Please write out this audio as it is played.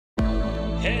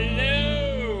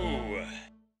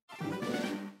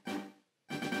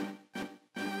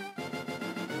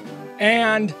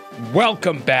And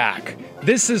welcome back.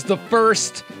 This is the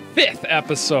fifth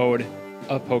episode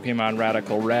of Pokemon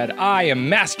Radical Red. I am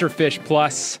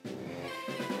MasterFishPlus,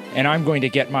 and I'm going to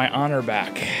get my honor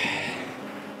back.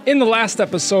 In the last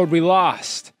episode, we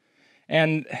lost,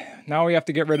 and now we have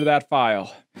to get rid of that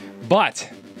file. But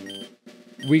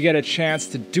we get a chance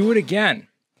to do it again.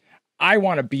 I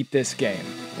want to beat this game,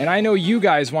 and I know you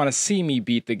guys want to see me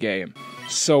beat the game,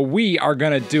 so we are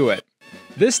going to do it.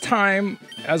 This time,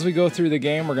 as we go through the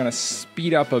game, we're going to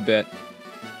speed up a bit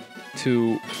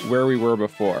to where we were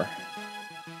before.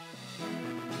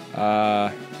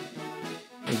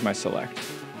 Here's my select.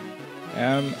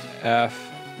 MFP.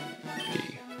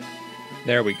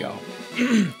 There we go.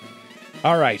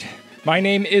 All right. My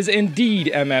name is indeed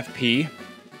MFP.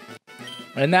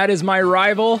 And that is my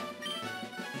rival.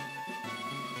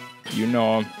 You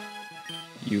know him.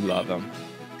 You love him.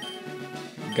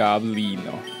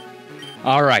 Goblino.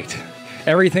 All right.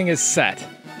 Everything is set.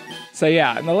 So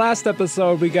yeah, in the last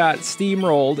episode, we got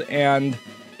steamrolled, and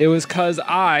it was because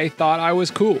I thought I was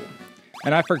cool.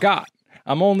 And I forgot.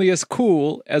 I'm only as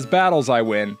cool as battles I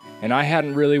win, and I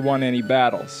hadn't really won any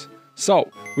battles.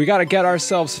 So, we gotta get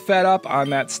ourselves fed up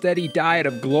on that steady diet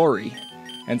of glory,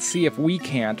 and see if we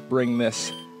can't bring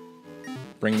this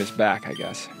back, I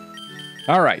guess.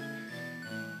 Alright.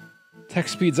 Tech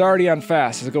speed's already on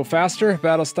fast. Does it go faster?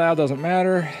 Battle style doesn't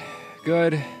matter.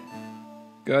 Good.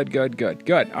 Good.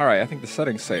 Alright, I think the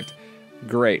setting's saved.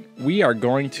 Great. We are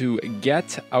going to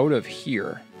get out of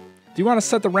here. Do you want to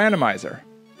set the randomizer?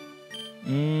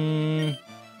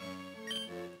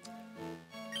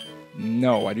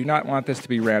 No, I do not want this to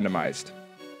be randomized.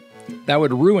 That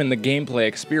would ruin the gameplay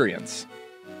experience.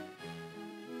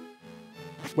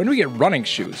 When do we get running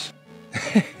shoes?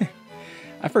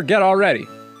 I forget already.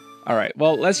 All right,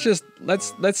 well, let's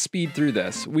speed through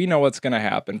this. We know what's gonna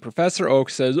happen. Professor Oak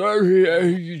says, "Oh,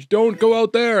 don't go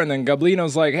out there," and then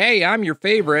Goblino's like, "Hey, I'm your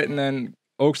favorite," and then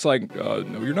Oak's like, "No,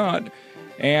 you're not."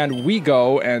 And we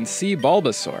go and see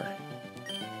Bulbasaur.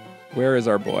 Where is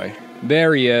our boy?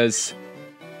 There he is.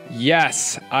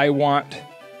 Yes, I want...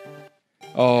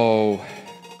 Oh.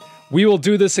 We will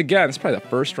do this again. It's probably the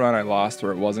first run I lost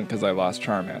where it wasn't because I lost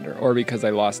Charmander, or because I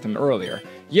lost him earlier.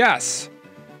 Yes!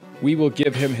 We will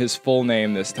give him his full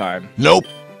name this time. Nope.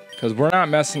 Because we're not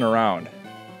messing around.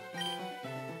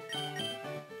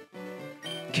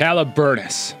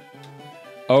 Caliburnus.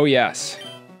 Oh, yes.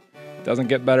 Doesn't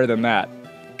get better than that.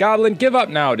 Goblin, give up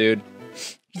now, dude.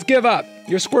 Just give up.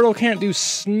 Your Squirtle can't do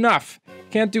snuff.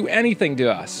 Can't do anything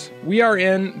to us. We are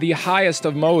in the highest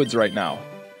of modes right now.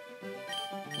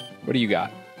 What do you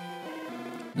got?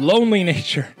 Lonely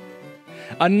nature.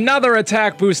 Another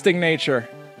attack boosting nature.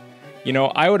 You know,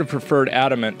 I would have preferred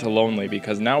Adamant to Lonely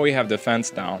because now we have defense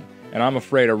down, and I'm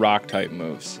afraid of rock-type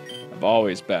moves. I've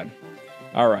always been.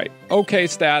 Alright, okay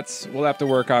stats. We'll have to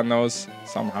work on those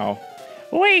somehow.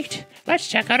 Wait, let's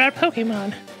check out our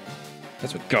Pokemon.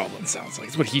 That's what Goblin sounds like.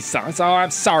 That's what he sounds like. Oh,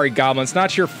 I'm sorry, Goblin. It's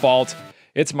not your fault.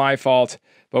 It's my fault.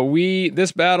 But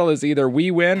this battle is either we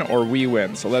win or we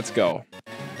win, so let's go.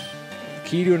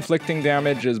 Key to inflicting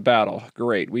damage is battle.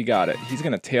 Great, we got it. He's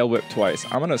gonna tail whip twice.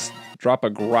 I'm gonna drop a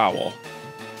growl.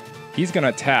 He's gonna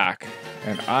attack,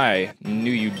 and I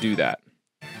knew you'd do that.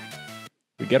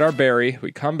 We get our berry,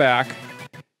 we come back.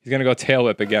 He's gonna go tail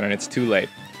whip again, and it's too late.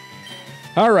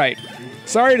 Alright,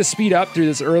 sorry to speed up through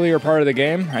this earlier part of the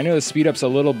game. I know the speed up's a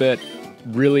little bit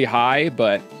really high,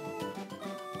 but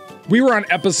we were on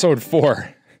episode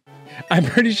 4. I'm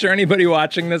pretty sure anybody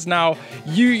watching this now,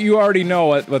 you already know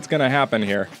what's gonna happen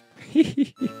here.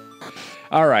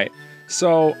 Alright,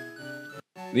 so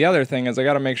the other thing is I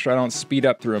gotta make sure I don't speed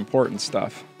up through important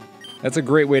stuff. That's a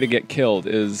great way to get killed,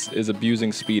 is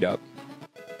abusing speed up.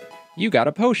 You got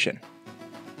a potion.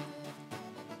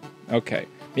 Okay,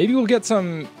 maybe we'll get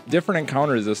some different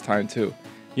encounters this time too.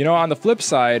 You know, on the flip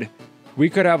side,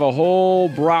 we could have a whole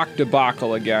Brock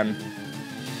debacle again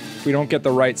if we don't get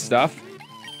the right stuff.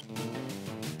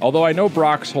 Although I know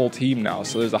Brock's whole team now,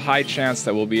 so there's a high chance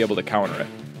that we'll be able to counter it.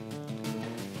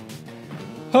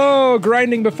 Oh,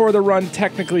 grinding before the run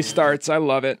technically starts. I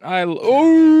love it.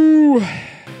 Oh!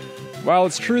 While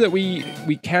it's true that we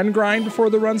can grind before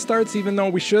the run starts, even though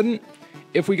we shouldn't,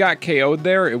 if we got KO'd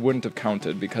there, it wouldn't have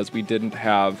counted because we didn't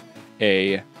have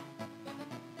a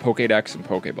Pokédex and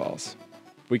Pokéballs.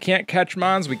 If we can't catch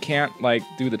Mons, we can't,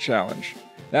 do the challenge.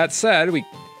 That said,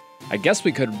 I guess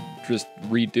we could just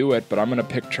redo it, but I'm gonna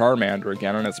pick Charmander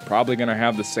again, and it's probably gonna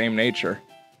have the same nature.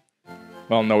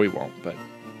 Well, no, we won't, but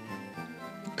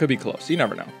could be close. You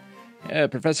never know. Yeah,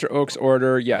 Professor Oak's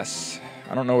order, yes.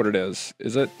 I don't know what it is.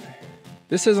 Is it?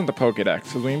 This isn't the Pokédex.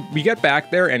 So we get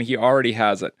back there, and he already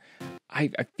has it. I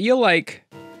feel like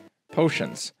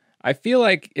Potions. I feel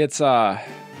like it's,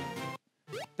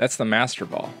 that's the Master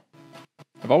Ball.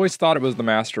 I've always thought it was the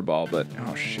Master Ball, but,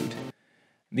 oh, shoot.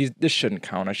 This shouldn't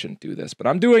count. I shouldn't do this, but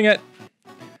I'm doing it.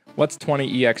 What's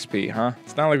 20 EXP, huh?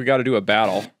 It's not like we got to do a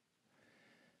battle.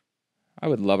 I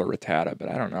would love a Rattata, but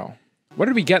I don't know. What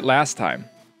did we get last time?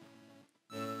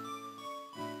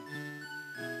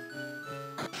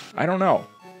 I don't know.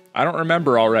 I don't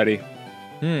remember already.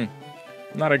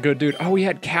 Not a good dude. Oh, we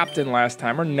had Captain last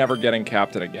time. We're never getting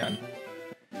Captain again.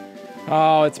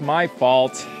 Oh, it's my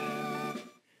fault.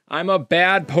 I'm a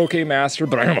bad Pokemaster,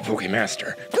 but I am a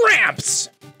Pokemaster. Gramps!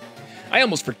 I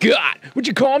almost forgot. What'd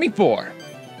you call me for?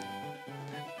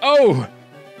 Oh,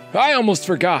 I almost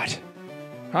forgot.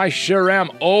 I sure am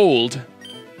old.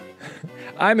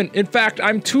 In fact,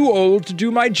 I'm too old to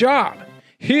do my job.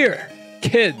 Here,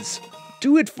 kids,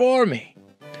 do it for me.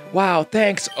 Wow,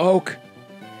 thanks, Oak.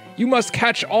 You must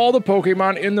catch all the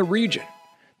Pokemon in the region.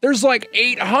 There's like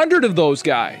 800 of those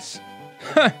guys.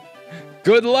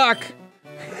 Good luck.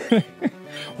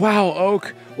 Wow,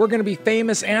 Oak, we're gonna be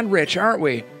famous and rich, aren't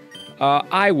we?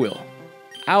 I will.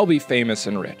 I'll be famous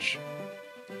and rich.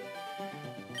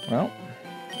 Well,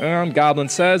 Goblin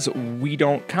says, we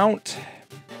don't count.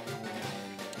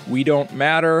 We don't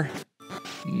matter.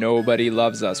 Nobody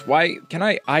loves us. Why can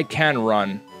I can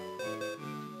run.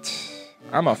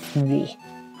 I'm a fool.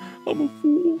 I'm a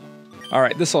fool. All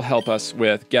right, this will help us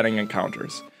with getting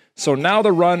encounters. So now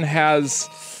the run has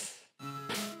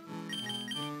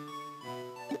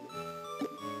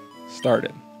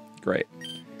started. Great.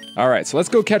 All right, so let's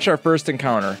go catch our first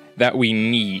encounter that we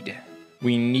need.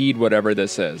 We need whatever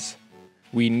this is.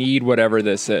 We need whatever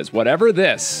this is. Whatever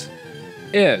this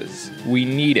is, we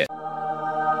need it.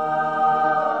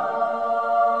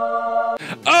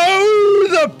 Oh,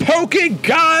 the Poke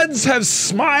Gods have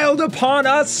smiled upon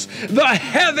us. The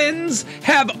heavens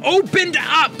have opened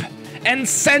up and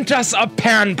sent us a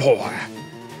Panpour.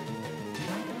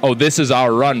 Oh, this is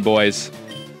our run, boys.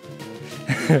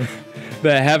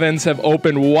 The heavens have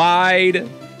opened wide,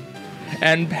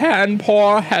 and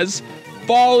Panpour has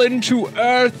fallen to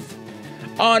earth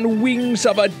on wings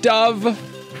of a dove.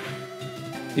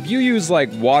 If you use,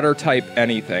 like, water type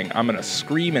anything, I'm gonna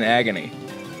scream in agony.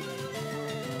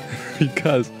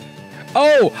 Because,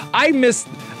 oh, I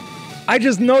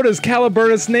just noticed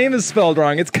Caliburnus' name is spelled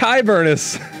wrong. It's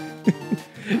Kyburnus.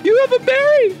 You have a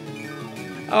berry.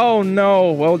 Oh,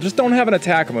 no. Well, just don't have an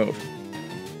attack move.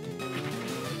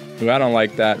 Ooh, I don't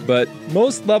like that, but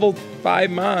most level 5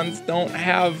 mons don't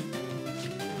have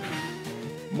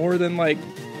more than, like,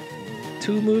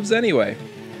 2 moves anyway.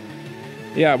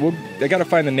 Yeah, I gotta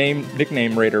find the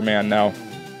nickname Raider Man now.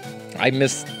 I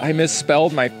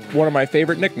misspelled one of my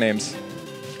favorite nicknames.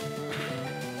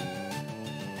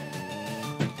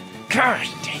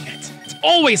 Gosh, dang it. It's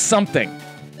always something.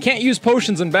 Can't use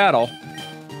potions in battle.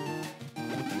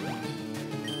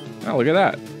 Oh, look at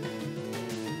that.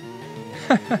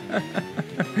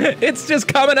 It's just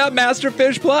coming up,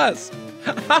 MasterFishPlus.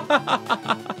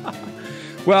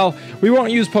 Well, we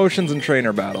won't use potions in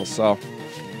trainer battles, so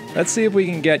let's see if we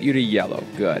can get you to yellow.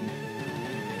 Good.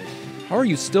 How are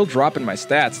you still dropping my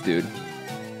stats, dude?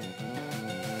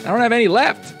 I don't have any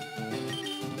left.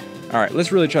 All right,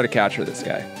 let's really try to capture this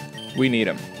guy. We need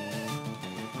him.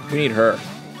 We need her.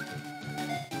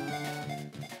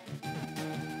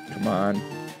 Come on.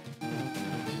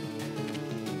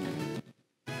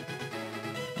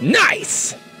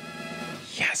 Nice!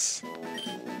 Yes.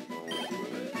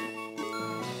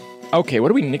 Okay, what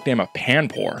do we nickname a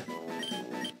Panpour?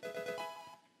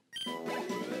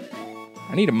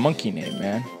 I need a monkey name,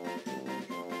 man.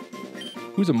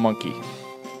 Who's a monkey?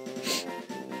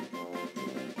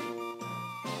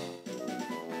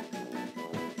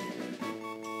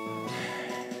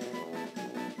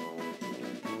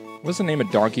 What's the name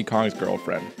of Donkey Kong's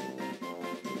girlfriend?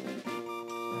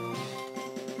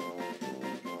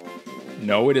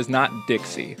 No, it is not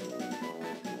Dixie.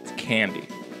 It's Candy.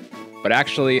 But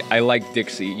actually, I like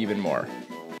Dixie even more.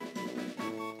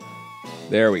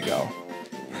 There we go.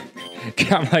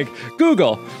 I'm like,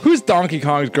 Google, who's Donkey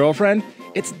Kong's girlfriend?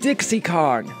 It's Dixie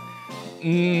Kong.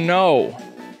 No.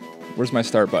 Where's my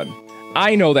start button?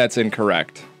 I know that's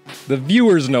incorrect. The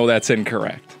viewers know that's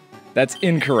incorrect. That's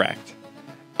incorrect.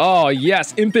 Oh,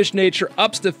 yes. Impish nature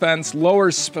ups defense,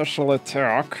 lowers special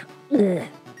attack. Ooh.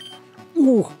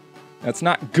 Ooh. That's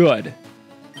not good.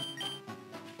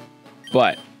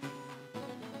 But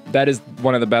that is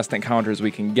one of the best encounters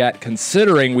we can get,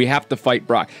 considering we have to fight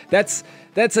Brock. That's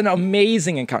an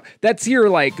amazing encounter. That's your,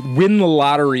 like, win the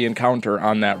lottery encounter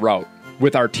on that route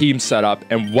with our team set up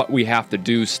and what we have to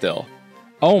do still.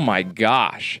 Oh my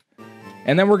gosh.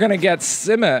 And then we're gonna get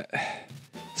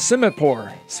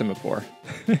Simipour.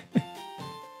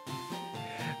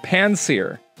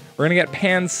 Panseer. We're gonna get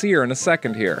Panseer in a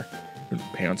second here.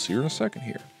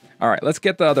 All right, let's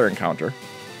get the other encounter.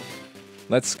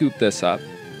 Let's scoop this up.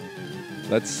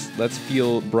 Let's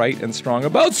feel bright and strong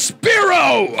about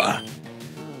Spearow!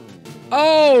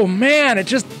 Oh man,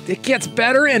 it gets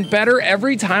better and better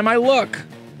every time I look.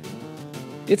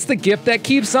 It's the gift that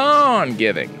keeps on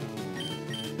giving.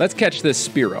 Let's catch this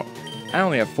Spearow. I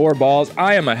only have 4 balls.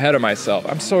 I am ahead of myself.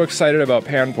 I'm so excited about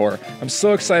Panpour. I'm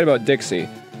so excited about Dixie.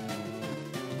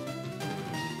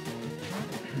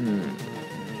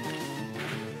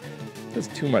 That's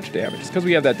too much damage. It's because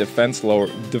we have that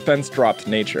defense dropped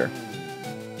nature.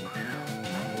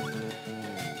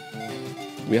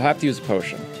 We'll have to use a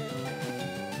potion.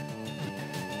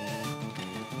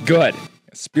 Good.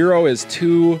 Spearow is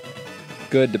too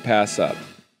good to pass up.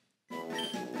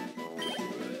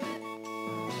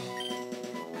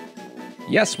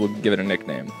 Yes, we'll give it a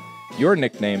nickname. Your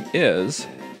nickname is...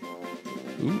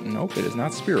 Ooh, nope, it is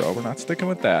not Spearow. We're not sticking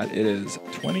with that. It is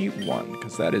 21,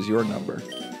 because that is your number.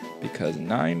 Because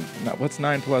 9... No, what's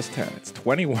 9 plus 10? It's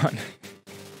 21.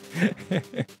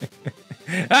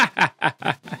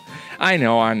 I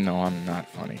know, I'm not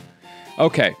funny.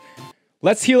 Okay,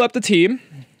 let's heal up the team.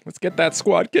 Let's get that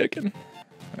squad kicking.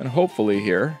 And hopefully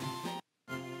here...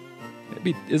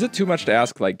 Is it too much to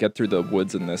ask, like, get through the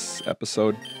woods in this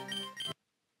episode?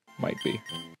 Might be.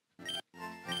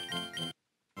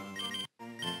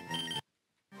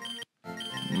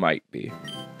 Might be.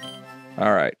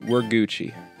 All right, we're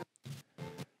Gucci.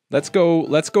 Let's go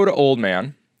to Old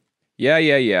Man.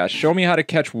 Yeah. Show me how to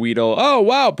catch Weedle. Oh,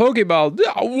 wow, Pokeball.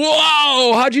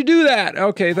 Whoa, how'd you do that?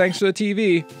 Okay, thanks for the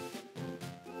TV.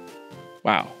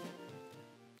 Wow.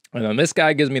 And then this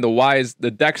guy gives me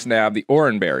the Dex Nav, the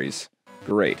Oran Berries.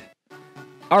 Great.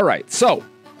 All right, so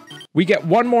we get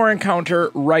one more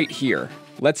encounter right here.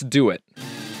 Let's do it.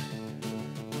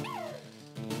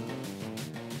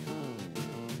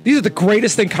 These are the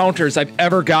greatest encounters I've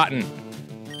ever gotten.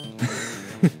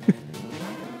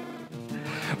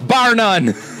 Bar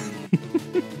none.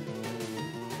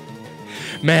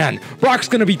 Man, Brock's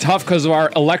gonna be tough because of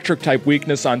our electric type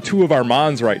weakness on 2 of our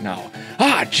Mons right now.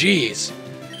 Ah, jeez.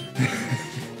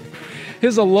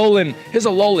 His Alolan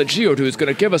Geodude is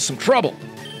gonna give us some trouble.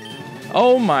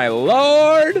 Oh my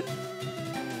lord!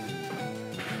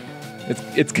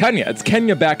 It's Kenya. It's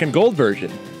Kenya back in gold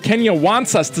version. Kenya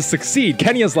wants us to succeed.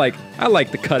 Kenya's like, I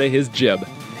like the cut of his jib.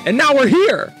 And now we're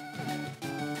here!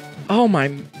 Oh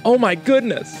my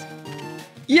goodness.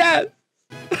 Yes!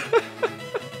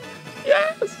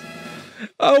 Yes!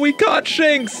 Oh, we caught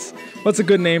Shinx! What's a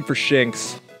good name for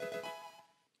Shinx?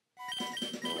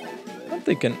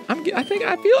 I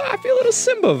feel a little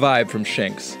Simba vibe from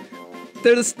Shinx.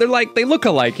 They look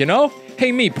alike, you know?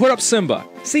 Hey me, put up Simba.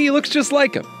 See, he looks just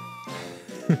like him.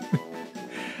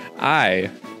 I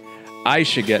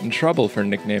should get in trouble for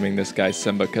nicknaming this guy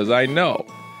Simba, because I know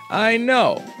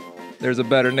there's a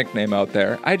better nickname out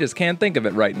there. I just can't think of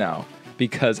it right now,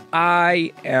 because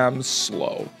I am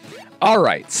slow. All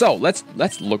right, so let's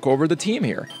look over the team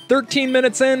here. 13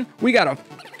 minutes in, we got a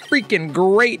freaking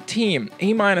great team.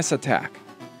 A- attack.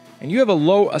 And you have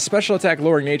a special attack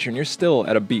lowering nature, and you're still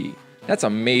at a B. That's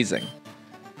amazing.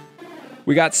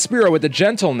 We got Spearow with the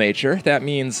gentle nature. That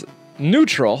means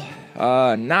neutral.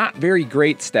 Not very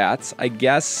great stats. I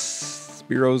guess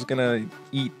Spearow's gonna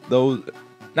eat those.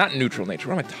 Not neutral nature.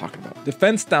 What am I talking about?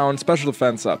 Defense down, special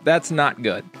defense up. That's not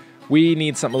good. We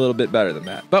need something a little bit better than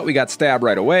that. But we got Stab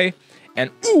right away. And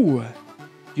ooh,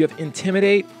 you have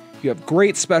Intimidate. You have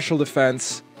great special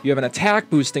defense. You have an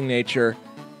attack boosting nature.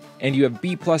 And you have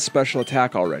B+ special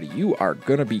attack already. You are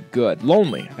gonna be good.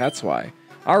 Lonely, that's why.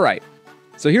 All right,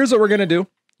 so here's what we're gonna do.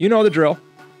 You know the drill.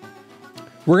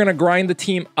 We're gonna grind the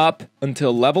team up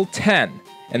until level 10,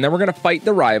 and then we're gonna fight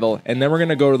the rival, and then we're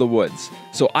gonna go to the woods.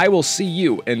 So I will see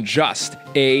you in just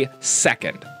a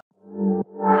second.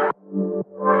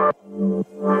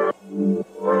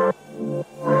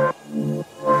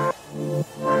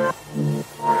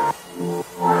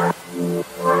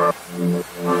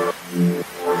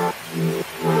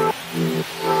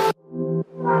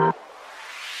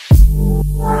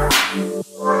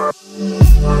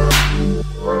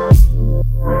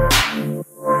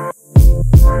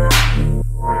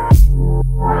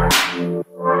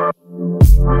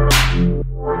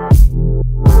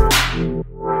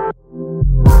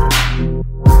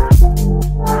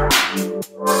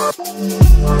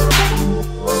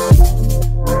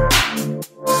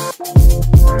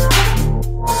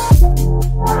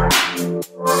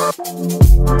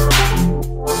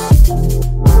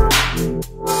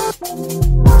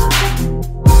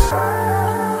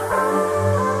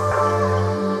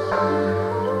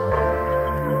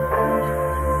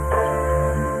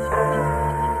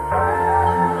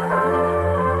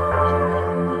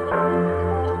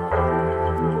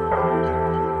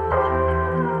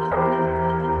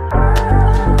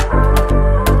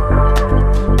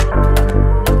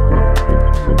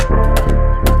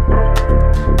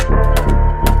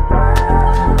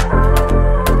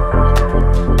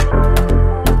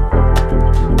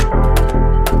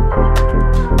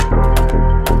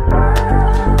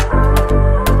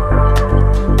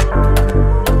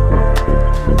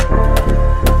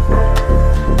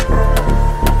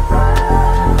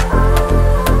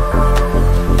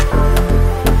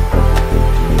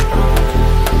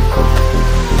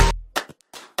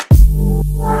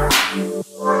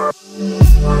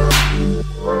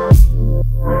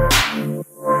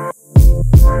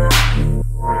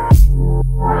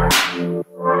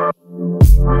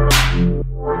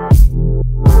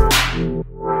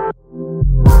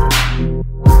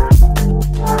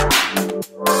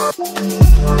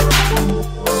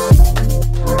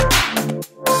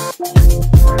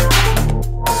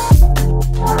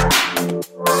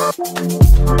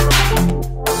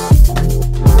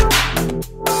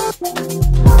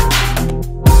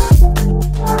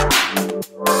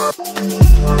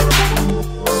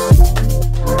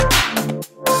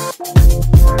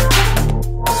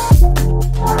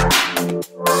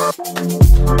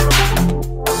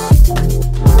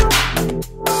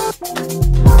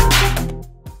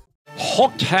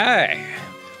 Okay,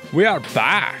 we are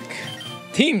back.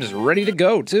 Team's ready to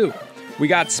go too. We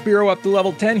got Spiro up to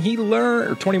level 10. He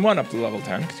learned, or 21 up to level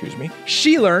 10, excuse me.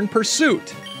 She learned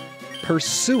Pursuit.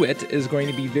 Pursuit is going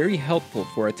to be very helpful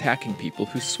for attacking people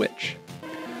who switch.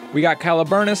 We got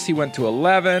Caliburnus, he went to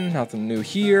 11, nothing new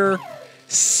here.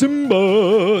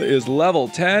 Simba is level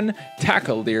 10,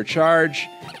 Tackle Deer Charge.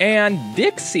 And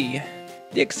Dixie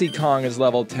Kong is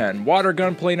level 10. Water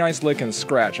Gun, Play Nice, Lick, and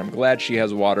Scratch. I'm glad she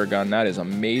has Water Gun, that is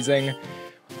amazing.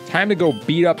 Time to go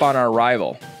beat up on our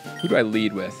rival. Who do I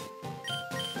lead with?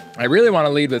 I really want to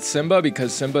lead with Simba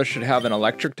because Simba should have an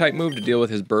electric type move to deal with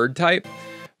his bird type.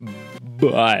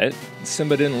 But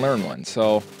Simba didn't learn one,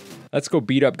 so let's go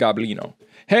beat up Goblino.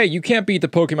 Hey, you can't beat the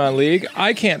Pokemon League.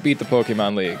 I can't beat the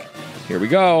Pokemon League. Here we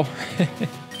go.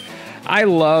 I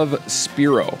love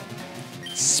Spiro.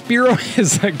 Spiro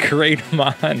is a great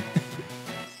mon.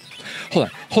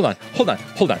 Hold on.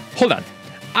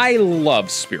 I love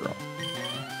Spiro.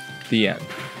 The end.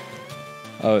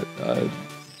 A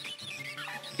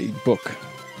book,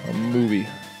 a movie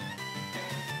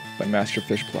by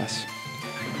MasterFishPlus.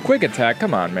 Quick attack,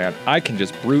 come on, man. I can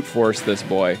just brute force this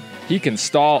boy. He can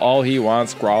stall all he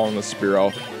wants, growling the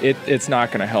Spiro. It's not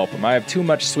going to help him. I have too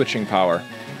much switching power.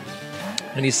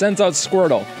 And he sends out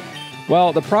Squirtle.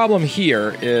 Well, the problem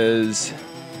here is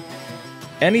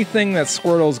anything that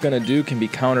Squirtle's going to do can be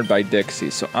countered by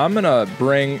Dixie. So I'm going to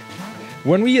bring...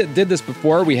 When we did this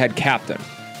before, we had Captain.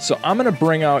 So I'm going to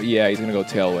bring out... Yeah, he's going to go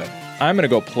Tail Whip. I'm going to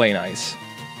go Play Nice.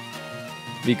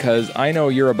 Because I know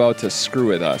you're about to screw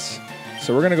with us.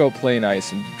 So we're going to go Play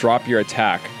Nice and drop your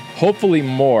attack. Hopefully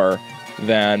more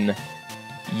than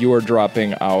you're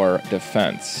dropping our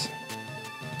defense.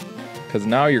 Because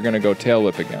now you're going to go Tail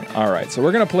Whip again. Alright, so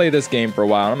we're going to play this game for a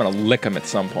while. I'm going to lick him at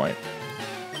some point.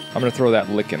 I'm going to throw that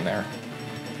lick in there.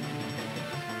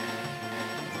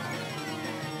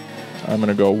 I'm going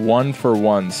to go 1 for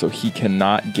 1 so he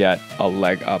cannot get a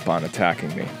leg up on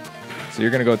attacking me. So you're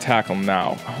going to go tackle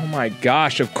now. Oh my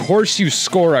gosh, of course you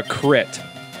score a crit.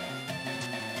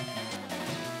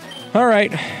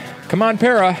 Alright, come on,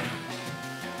 Para.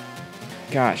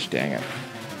 Gosh dang it.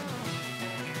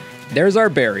 There's our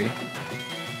berry.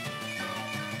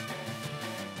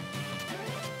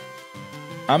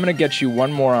 I'm going to get you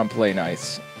one more on Play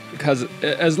Nice. Because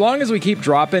as long as we keep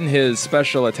dropping his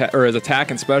special attack, or his attack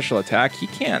and special attack, he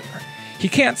can't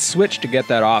switch to get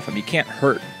that off him. He can't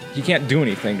hurt. He can't do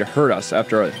anything to hurt us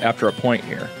after a point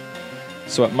here.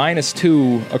 So at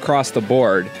 -2 across the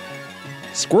board,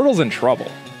 Squirtle's in trouble.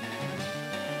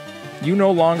 You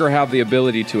no longer have the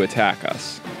ability to attack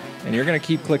us. And you're going to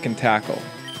keep clicking tackle.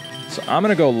 So I'm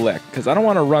going to go lick, because I don't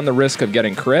want to run the risk of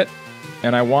getting crit,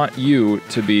 and I want you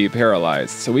to be paralyzed.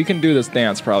 So we can do this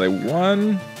dance probably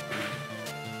 1...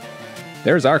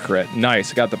 There's our crit.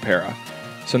 Nice, got the para.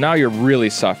 So now you're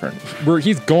really suffering.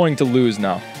 He's going to lose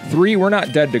now. 3, we're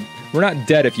not dead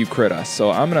if you crit us. So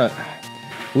I'm going to...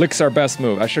 Lick's our best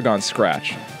move. I should have gone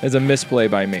Scratch. It's a misplay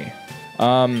by me.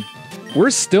 We're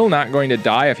still not going to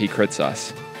die if he crits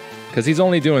us. Because he's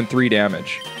only doing 3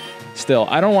 damage. Still,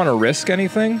 I don't want to risk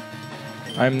anything.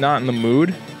 I'm not in the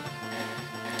mood.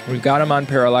 We've got him on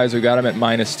Paralyzed. We've got him at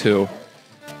 -2.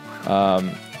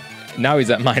 Now he's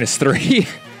at -3.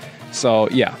 So,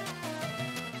 yeah.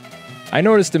 I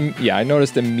noticed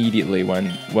immediately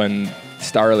when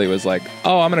Starly was like,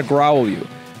 oh, I'm going to growl you.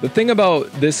 The thing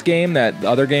about this game that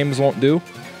other games won't do,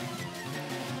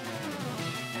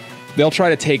 they'll try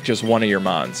to take just one of your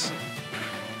mons.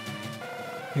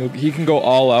 He can go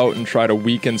all out and try to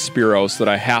weaken Spiro so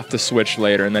that I have to switch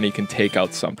later and then he can take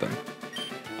out something.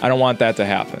 I don't want that to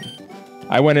happen.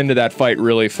 I went into that fight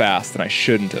really fast and I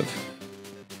shouldn't have.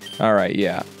 Alright,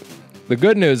 yeah. The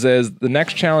good news is the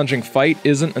next challenging fight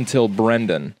isn't until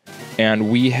Brendan, and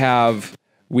we have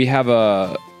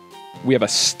a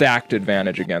stacked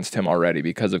advantage against him already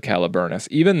because of Caliburnus.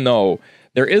 Even though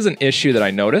there is an issue that I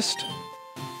noticed,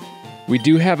 we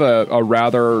do have a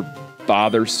rather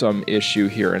bothersome issue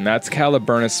here, and that's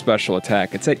Caliburnus special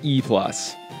attack. It's at E+.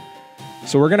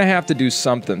 So we're gonna have to do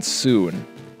something soon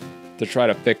to try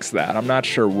to fix that. I'm not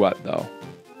sure what though.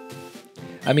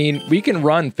 I mean, we can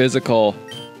run physical.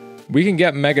 We can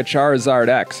get Mega Charizard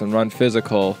X and run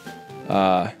physical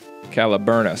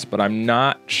Caliburnus, but I'm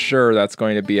not sure that's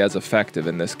going to be as effective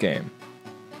in this game.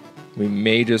 We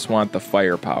may just want the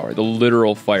firepower, the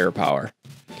literal firepower.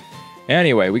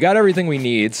 Anyway, we got everything we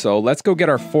need, so let's go get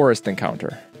our forest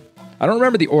encounter. I don't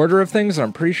remember the order of things, and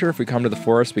I'm pretty sure if we come to the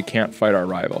forest, we can't fight our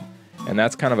rival. And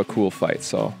that's kind of a cool fight,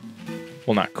 so...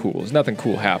 Well, not cool. There's nothing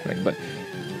cool happening, but...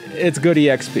 It's good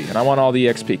EXP, and I want all the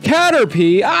EXP.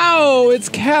 Caterpie! Ow! It's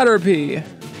Caterpie!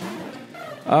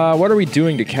 What are we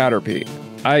doing to Caterpie?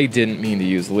 I didn't mean to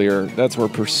use Leer. That's where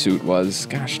Pursuit was.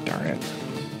 Gosh darn it.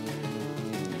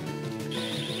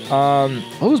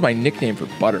 What was my nickname for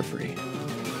Butterfree?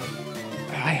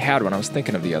 I had one I was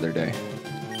thinking of the other day.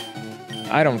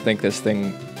 I don't think this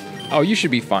thing... Oh, you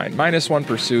should be fine. -1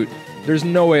 Pursuit. There's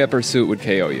no way a Pursuit would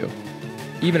KO you.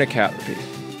 Even a Caterpie.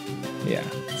 Yeah,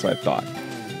 that's what I thought.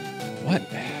 What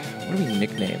do we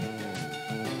nickname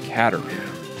Caterpie?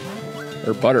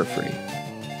 Or Butterfree?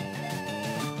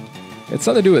 It's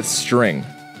something to do with string.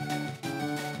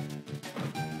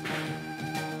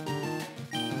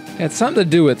 It's something to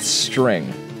do with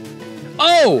string.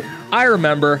 Oh! I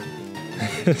remember.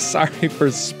 Sorry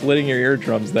for splitting your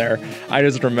eardrums there. I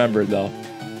just remembered, though.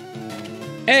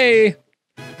 Hey!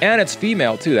 And it's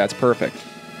female, too. That's perfect.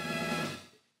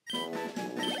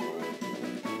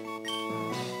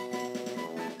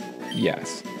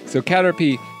 Yes. So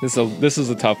Caterpie, this is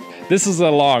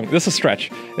a stretch.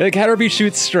 Caterpie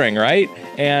shoots string, right?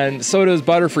 And so does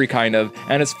Butterfree, kind of.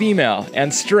 And it's female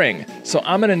and string. So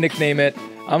I'm gonna nickname it.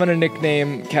 I'm gonna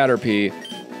nickname Caterpie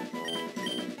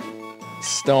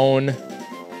Stone.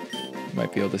 You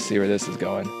might be able to see where this is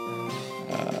going.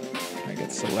 I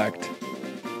get select.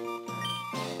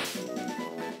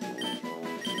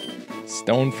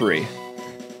 Stone Free.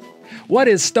 What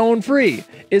is Stone Free?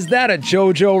 Is that a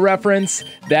JoJo reference?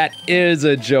 That is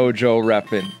a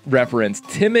JoJo reference.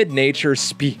 Timid nature,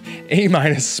 speed,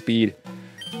 A- speed.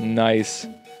 Nice.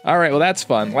 All right, well that's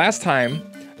fun. Last time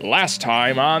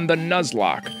on the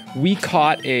Nuzlocke, we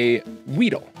caught a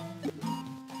Weedle.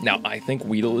 Now, I think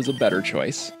Weedle is a better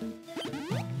choice,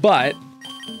 but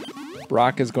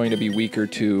Brock is going to be weaker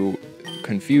to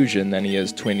Confusion than he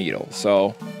is Twin Needle,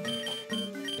 so...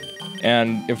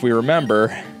 And if we remember,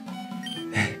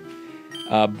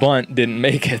 Bunt didn't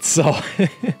make it, so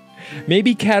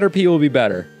maybe Caterpie will be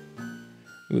better.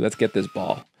 Ooh, let's get this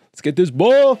ball. Let's get this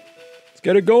ball. Let's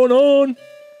get it going on.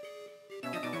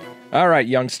 All right,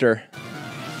 youngster.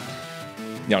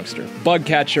 Bug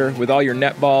catcher with all your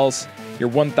net balls, your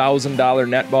 $1,000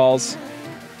 net balls.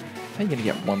 How are you gonna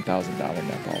get $1,000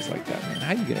 net balls like that, man?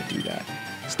 How are you gonna do that?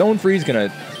 Stone Free's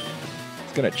gonna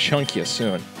chunk you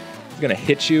soon. He's gonna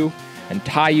hit you and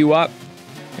tie you up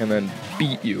and then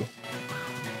beat you.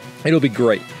 It'll be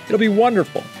great. It'll be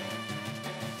wonderful.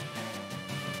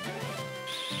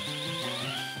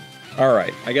 All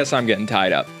right, I guess I'm getting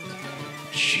tied up.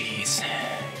 Jeez.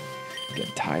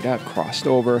 Getting tied up, crossed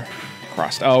over,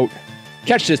 crossed out.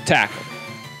 Catch this tackle.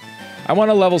 I want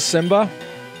to level Simba,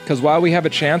 because while we have a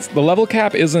chance, the level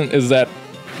cap is that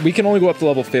we can only go up to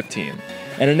level 15.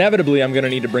 And inevitably, I'm going to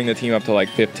need to bring the team up to like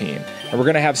 15. And we're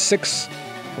going to have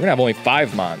only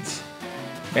 5 Mons.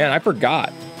 Man, I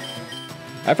forgot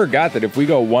that if we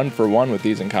go 1 for 1 with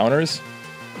these encounters,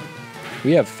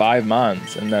 we have 5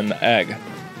 Mons and then the egg.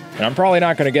 And I'm probably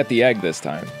not going to get the egg this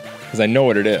time, because I know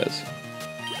what it is.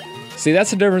 See, that's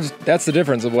the difference. That's the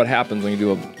difference of what happens when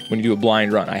you do a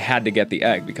blind run. I had to get the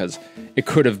egg because it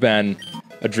could have been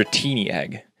a Dratini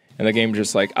egg, and the game's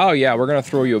just like, oh yeah, we're going to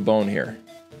throw you a bone here.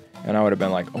 And I would have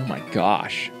been like, oh my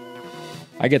gosh,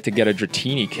 I get to get a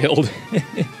Dratini killed.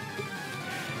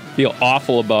 Feel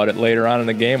awful about it later on in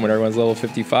the game when everyone's level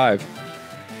 55.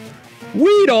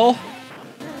 Weedle!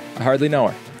 I hardly know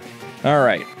her.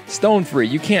 Alright, Stone Free,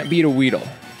 you can't beat a Weedle.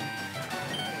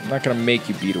 I'm not going to make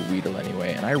you beat a Weedle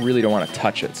anyway, and I really don't want to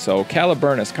touch it. So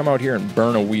Caliburnus, come out here and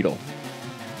burn a Weedle.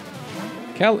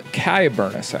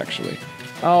 Caliburnus, actually.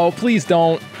 Oh, please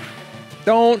don't.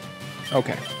 Don't.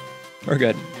 Okay, we're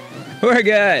good. We're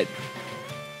good.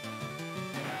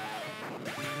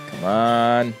 Come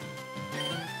on.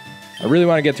 I really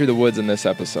want to get through the woods in this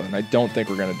episode, and I don't think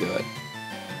we're going to do it.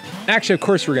 Actually, of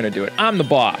course we're going to do it. I'm the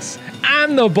boss.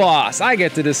 I'm the boss. I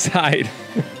get to decide.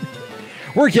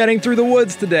 We're getting through the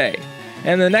woods today.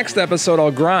 And the next episode,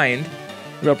 I'll grind.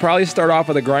 We'll probably start off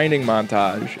with a grinding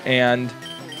montage, and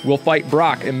we'll fight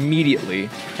Brock immediately,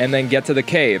 and then get to the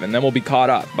cave, and then we'll be caught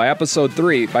up. By episode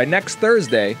 3, by next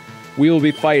Thursday, we will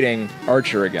be fighting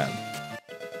Archer again.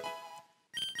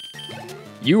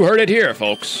 You heard it here,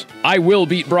 folks. I will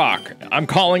beat Brock. I'm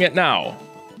calling it now.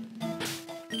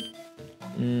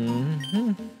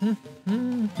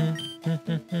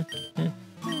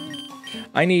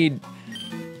 I need...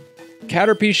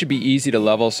 Caterpie should be easy to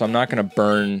level, so I'm not going to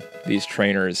burn these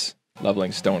trainers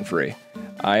leveling Stone Free.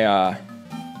 I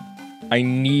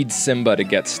need Simba to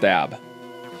get Stab.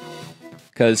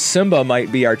 Because Simba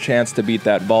might be our chance to beat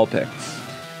that Vulpix.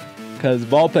 Because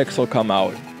Vulpix will come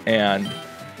out, and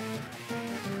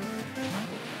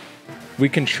we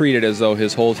can treat it as though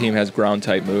his whole team has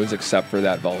ground-type moves except for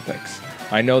that Vulpix.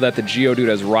 I know that the Geodude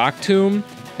has Rock Tomb.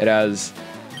 It has...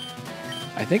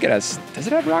 I think it has... Does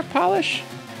it have Rock Polish?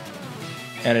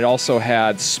 and it also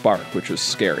had Spark, which was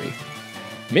scary.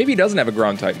 Maybe he doesn't have a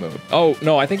ground type move. Oh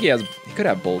no, I think he could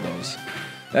have Bulldoze.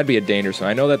 That'd be a dangerous one.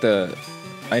 I know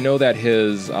that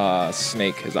his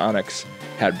Snake, his Onyx,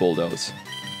 had Bulldoze.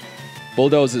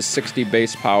 Bulldoze is 60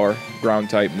 base power, ground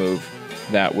type move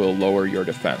that will lower your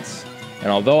defense. And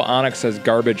although Onyx has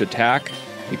garbage attack,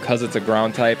 because it's a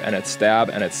ground type and it's stab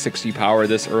and it's 60 power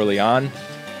this early on,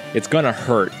 it's gonna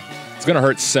hurt. It's gonna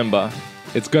hurt Simba.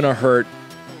 It's gonna hurt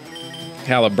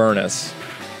Caliburnus.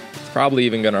 It's probably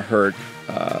even gonna hurt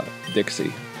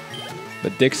Dixie.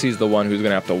 But Dixie's the one who's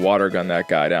gonna have to water gun that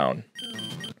guy down.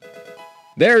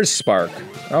 There's Spark.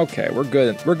 Okay, we're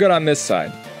good. We're good on this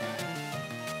side.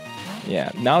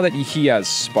 Yeah, now that he has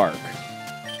Spark.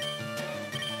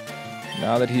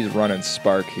 Now that he's running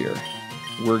Spark here,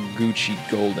 we're Gucci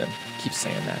golden. Keep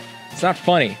saying that. It's not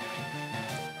funny.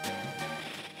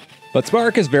 But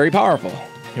Spark is very powerful.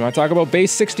 You want to talk about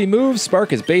base 60 moves?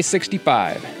 Spark is base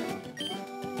 65.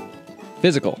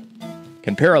 Physical.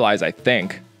 Can paralyze, I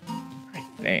think.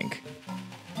 I'm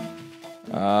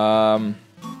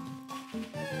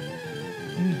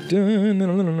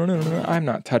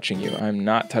not touching you. I'm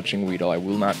not touching Weedle. I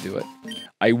will not do it.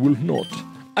 I will not.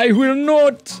 I will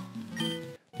not!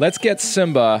 Let's get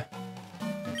Simba.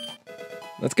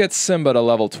 Let's get Simba to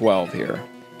level 12 here.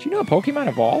 Do you know Pokemon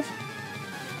evolve?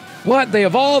 What? They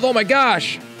evolve? Oh my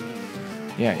gosh!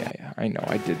 Yeah. I know.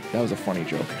 I did. That was a funny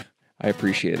joke. I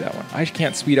appreciated that one. I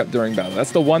can't speed up during battle.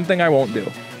 That's the one thing I won't do.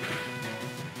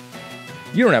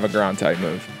 You don't have a ground type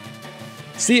move.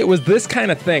 See, it was this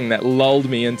kind of thing that lulled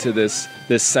me into this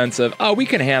sense of, oh, we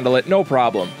can handle it, no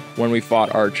problem, when we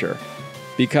fought Archer.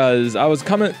 Because I was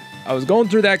going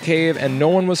through that cave and no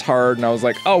one was hard, and I was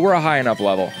like, oh, we're a high enough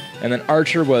level. And then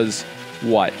Archer was,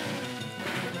 what?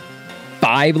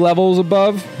 5 levels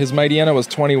above? His Mightyena was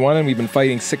 21 and we've been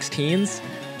fighting 16s?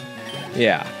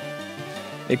 Yeah.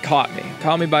 It caught me.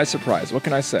 Caught me by surprise. What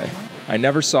can I say? I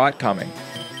never saw it coming.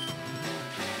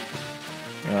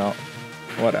 Well,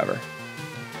 whatever.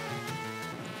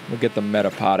 We'll get the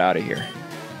Metapod out of here.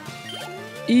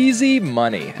 Easy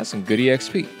money. That's some good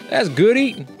EXP. That's good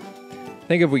eating. I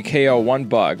think if we KO one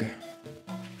bug,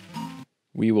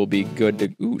 we will be good to...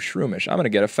 Ooh, Shroomish. I'm going to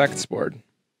get Effect Spored.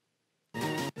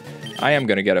 I am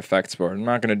going to get Effect Spored. I'm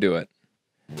not going to do it.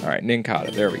 Alright,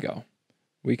 Nincada. There we go.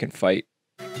 We can fight.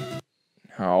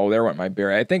 Oh, there went my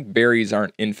berry. I think berries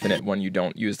aren't infinite when you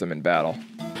don't use them in battle.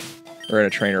 Or in a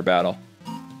trainer battle.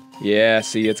 Yeah,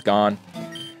 see, it's gone.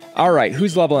 Alright,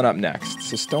 who's leveling up next?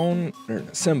 So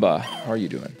Simba, how are you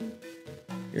doing?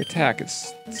 Your attack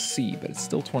is C, but it's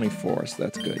still 24, so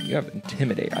that's good. You have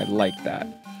Intimidate, I like that.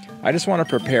 I just want to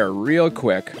prepare real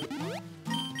quick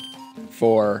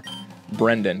for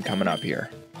Brendan coming up here.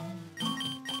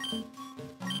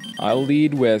 I'll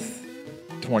lead with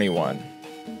 21.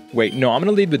 Wait, no, I'm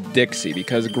going to lead with Dixie,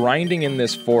 because grinding in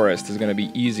this forest is going to be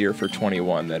easier for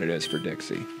 21 than it is for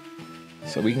Dixie.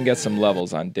 So we can get some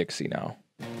levels on Dixie now.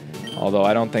 Although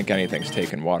I don't think anything's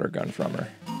taken Water Gun from her.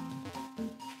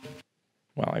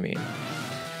 Well, I mean,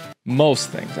 most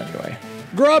things anyway.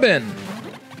 Grubbin!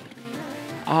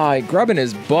 Grubbin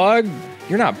is bug.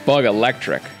 You're not bug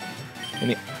electric.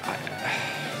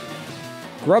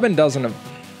 Grubbin doesn't...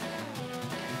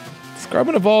 Does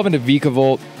Grubbin evolve into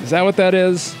Vikavolt? Is that what that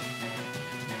is?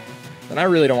 Then I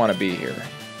really don't want to be here.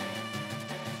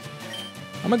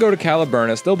 I'm gonna go to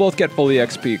Caliburnus. They'll both get full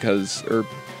EXP because...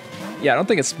 Yeah, I don't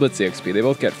think it splits the XP. They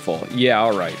both get full. Yeah,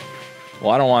 alright. Well,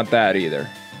 I don't want that either.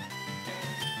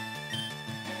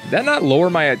 Did that not lower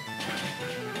my...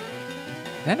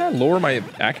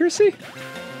 accuracy?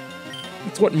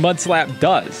 That's what Mud Slap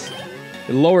does.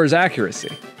 It lowers accuracy.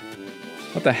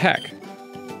 What the heck?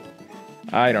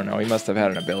 I don't know. He must have had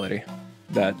an ability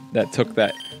that took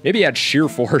that. Maybe he had Sheer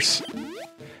Force.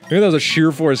 Maybe that was a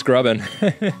Sheer Force Grubbin.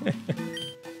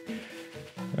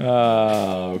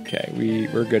 Okay,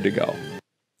 we're good to go.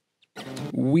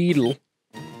 Weedle.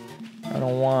 I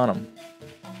don't want him.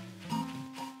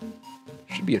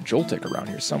 Should be a Joltik around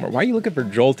here somewhere. Why are you looking for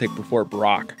Joltik before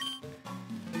Brock?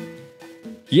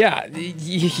 Yeah,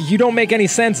 you don't make any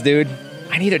sense, dude.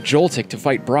 I need a Joltik to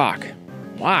fight Brock.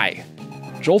 Why?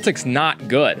 Joltik's not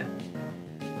good.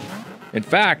 In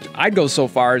fact, I'd go so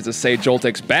far as to say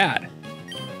Joltik's bad.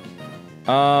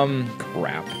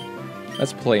 Crap.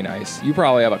 Let's play nice. You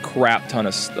probably have a crap ton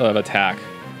of attack.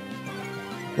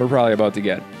 We're probably about to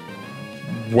get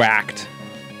whacked.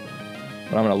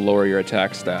 But I'm going to lower your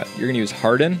attack stat. You're going to use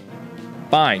Harden?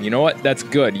 Fine, you know what? That's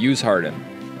good. Use Harden.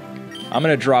 I'm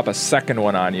going to drop a second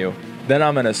one on you. Then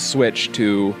I'm going to switch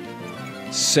to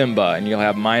Simba, and you'll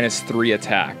have -3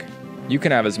 attack. You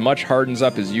can have as much Hardens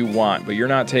up as you want, but you're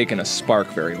not taking a Spark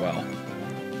very well.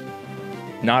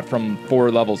 not from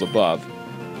 4 levels above.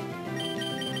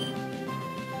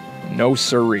 No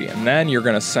siree. And then you're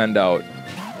going to send out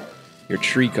your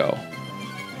Trico.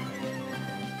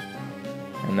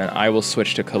 And then I will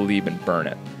switch to Khalib and burn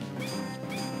it.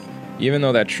 Even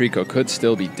though that Trico could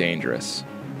still be dangerous.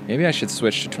 Maybe I should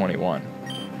switch to 21.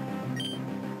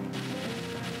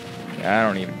 Yeah,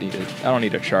 I don't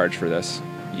need a charge for this.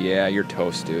 Yeah, you're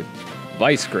toast, dude.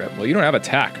 Vice grip. Well, you don't have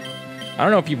attack. I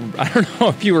don't know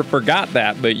if you forgot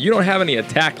that, but you don't have any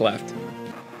attack left.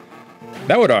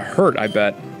 That would have hurt, I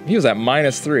bet. He was at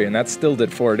 -3, and that still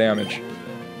did 4 damage.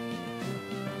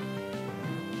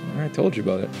 I told you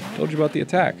about it. Told you about the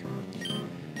attack.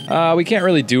 We can't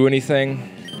really do anything.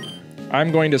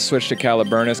 I'm going to switch to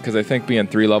Caliburnus because I think being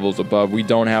 3 levels above, we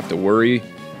don't have to worry.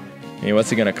 I mean, what's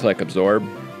he gonna click? Absorb?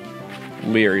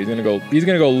 Leer. He's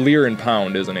gonna go Leer and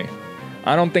Pound, isn't he?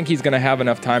 I don't think he's gonna have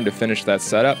enough time to finish that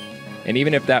setup. And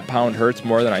even if that Pound hurts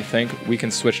more than I think, we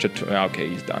can switch to... Okay,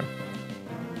 he's done.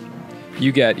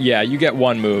 You get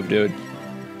 1 move, dude.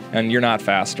 And you're not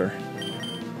faster.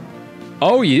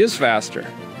 Oh, he is faster.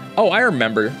 Oh, I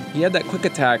remember. He had that quick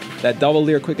attack, that double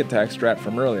Leer quick attack strat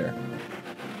from earlier.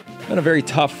 Been a very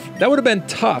tough... That would have been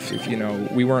tough if, you know,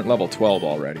 we weren't level 12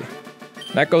 already.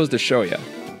 That goes to show you.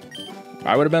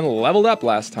 I would have been leveled up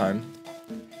last time.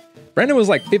 Brendan was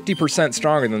like 50%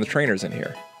 stronger than the trainers in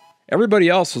here. Everybody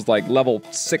else was like level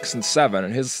 6 and 7,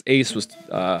 and his ace was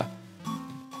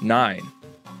 9.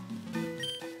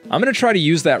 I'm going to try to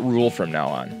use that rule from now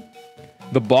on.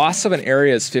 The boss of an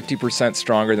area is 50%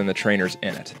 stronger than the trainers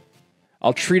in it.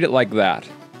 I'll treat it like that.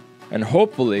 And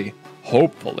hopefully,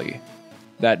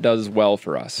 that does well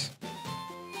for us.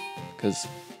 Because...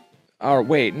 Oh,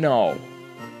 wait, no.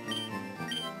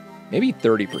 Maybe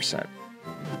 30%.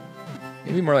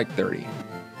 Maybe more like 30.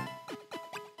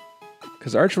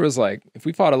 Because Archer was like, if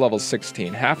we fought at level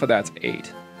 16, half of that's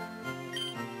 8.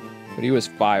 But he was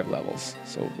 5 levels.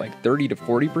 So like 30 to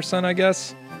 40%, I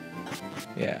guess?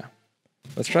 Yeah.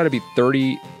 Let's try to be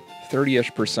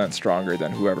 30-ish% stronger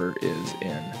than whoever is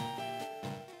in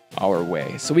our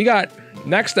way. So we got,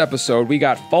 next episode, we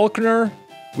got Faulkner,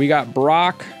 we got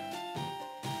Brock,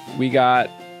 we got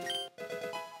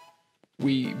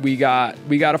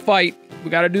a fight. We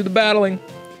got to do the battling.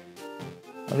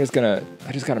 I just got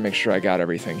to make sure I got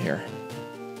everything here.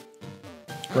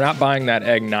 We're not buying that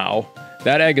egg now.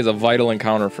 That egg is a vital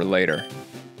encounter for later.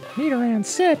 Nidoran,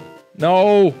 sit.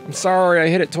 No, I'm sorry, I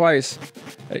hit it twice.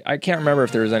 I can't remember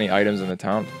if there's any items in the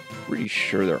town. Pretty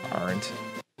sure there aren't.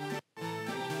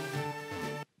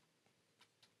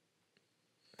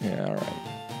 Yeah, all right.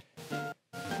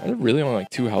 Are there really only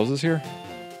like 2 houses here?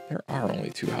 There are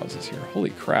only 2 houses here. Holy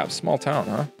crap, small town,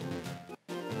 huh?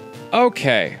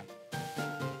 Okay.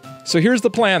 So here's the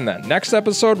plan then. Next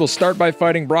episode, we'll start by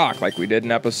fighting Brock like we did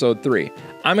in episode 3.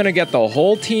 I'm going to get the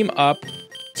whole team up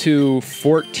to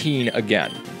 14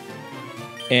 again.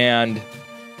 And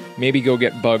maybe go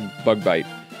get Bug Bite.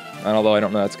 And although I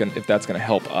don't know if that's going to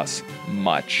help us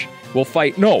much. We'll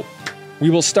fight... No! We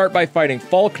will start by fighting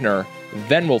Faulkner,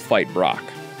 then we'll fight Brock.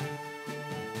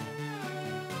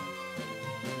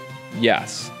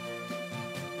 Yes.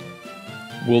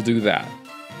 We'll do that.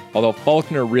 Although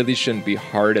Faulkner really shouldn't be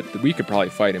hard we could probably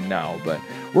fight him now, but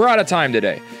we're out of time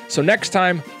today. So next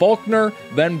time, Faulkner,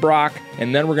 then Brock,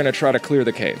 and then we're going to try to clear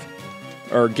the cave.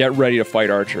 Or get ready to fight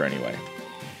Archer anyway.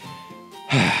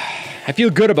 I feel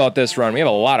good about this run. We have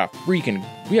a lot of we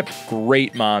have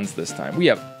great mons this time. We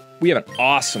have an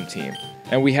awesome team.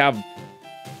 And we have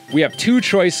 2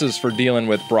 choices for dealing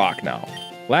with Brock now.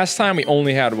 Last time we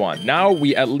only had 1. Now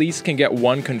we at least can get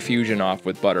 1 confusion off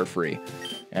with Butterfree.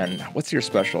 And what's your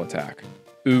special attack?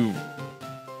 Ooh.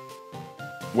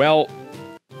 Well,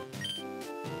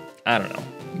 I don't know.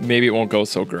 Maybe it won't go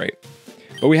so great.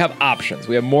 But we have options.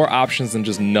 We have more options than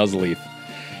just Nuzleaf.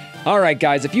 Alright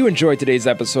guys, if you enjoyed today's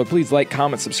episode, please like,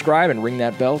 comment, subscribe, and ring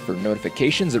that bell for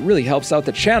notifications. It really helps out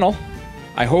the channel.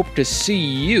 I hope to see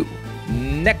you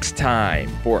next time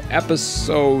for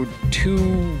episode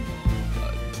 2,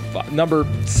 number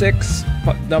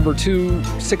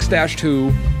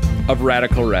 6-2 of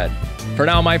Radical Red. For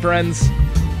now, my friends,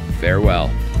 farewell.